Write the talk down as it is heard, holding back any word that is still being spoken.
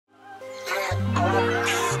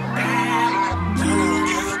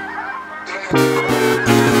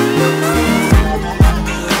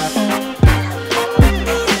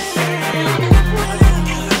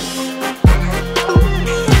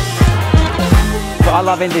I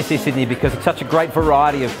love NDC Sydney because it's such a great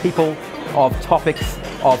variety of people, of topics,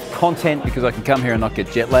 of content. Because I can come here and not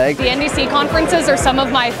get jet lagged. The NDC conferences are some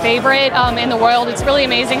of my favorite in the world. It's really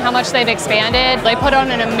amazing how much they've expanded. They put on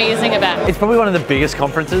an amazing event. It's probably one of the biggest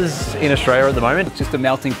conferences in Australia at the moment. It's just a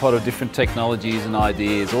melting pot of different technologies and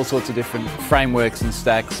ideas, all sorts of different frameworks and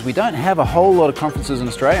stacks. We don't have a whole lot of conferences in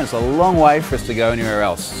Australia, and it's a long way for us to go anywhere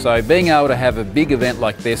else. So being able to have a big event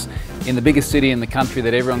like this in the biggest city in the country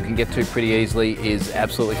that everyone can get to pretty easily is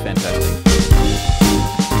absolutely fantastic.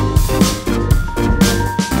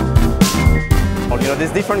 You know,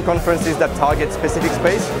 there's different conferences that target specific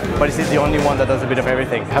space, but this is the only one that does a bit of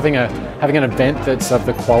everything. Having an event that's of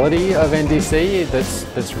the quality of NDC,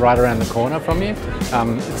 that's right around the corner from you,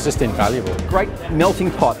 it's just invaluable. Great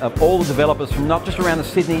melting pot of all the developers from not just around the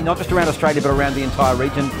Sydney, not just around Australia, but around the entire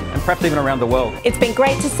region, and perhaps even around the world. It's been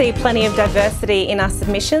great to see plenty of diversity in our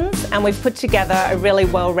submissions, and we've put together a really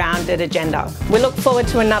well-rounded agenda. We look forward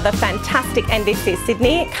to another fantastic NDC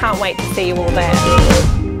Sydney. Can't wait to see you all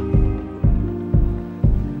there.